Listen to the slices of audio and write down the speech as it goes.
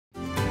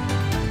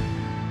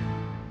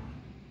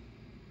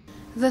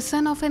The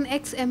son of an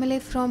ex-MLA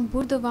from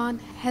Burdwan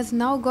has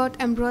now got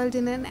embroiled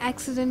in an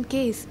accident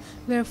case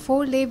where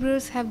 4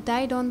 labourers have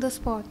died on the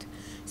spot.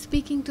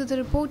 Speaking to the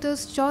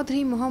reporters,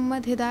 Choudhary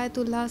Mohammad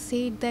Hidayatullah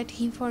said that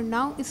he for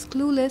now is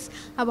clueless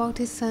about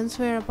his son's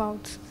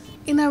whereabouts.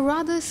 In a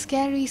rather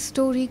scary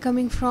story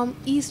coming from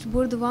East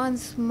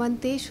Burdwan's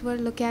Manteshwar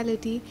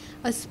locality,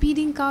 a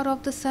speeding car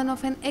of the son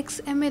of an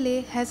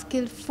ex-MLA has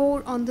killed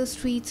 4 on the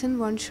streets in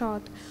one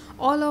shot,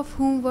 all of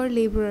whom were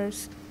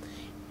labourers.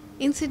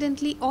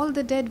 Incidentally, all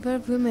the dead were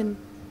women.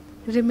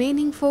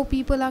 Remaining 4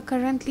 people are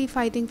currently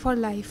fighting for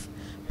life.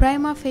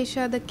 Prima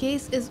facie, the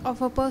case is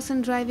of a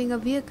person driving a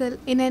vehicle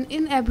in an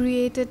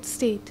inebriated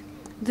state.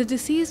 The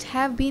deceased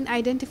have been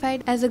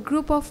identified as a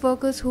group of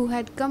workers who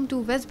had come to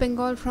West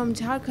Bengal from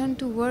Jharkhand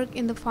to work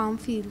in the farm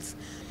fields.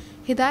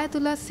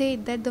 Hidayatullah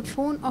said that the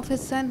phone of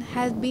his son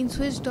has been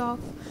switched off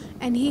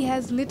and he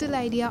has little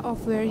idea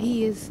of where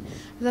he is.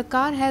 The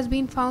car has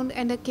been found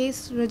and a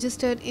case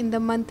registered in the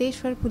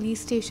Manteshwar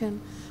police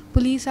station.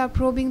 Police are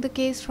probing the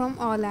case from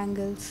all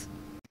angles.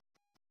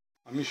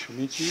 আমি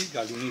শুনেছি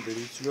গাড়ি নিয়ে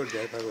বেরিয়েছিল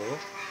ড্রাইভারও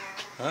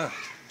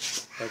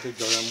তাতে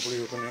জয়রামপুরে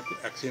ওখানে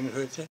accident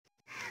হয়েছে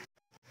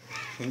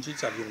শুনছি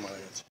 4 জন মারা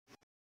গেছে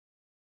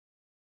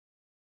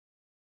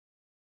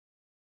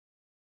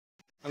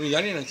আমি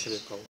জানি না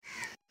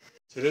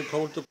ছেলের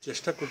খবর তো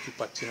চেষ্টা করতে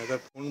পারছি না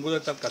তার ফোন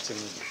বোধহয় তার কাছে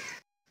নেই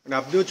মানে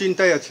আপনিও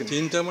চিন্তায় আছেন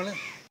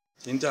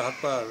চিন্তা হাত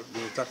পা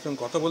তার সঙ্গে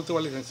কথা বলতে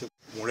পারলে সে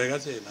মরে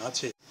গেছে না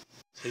আছে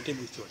সেইটাই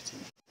বুঝতে পারছি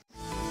না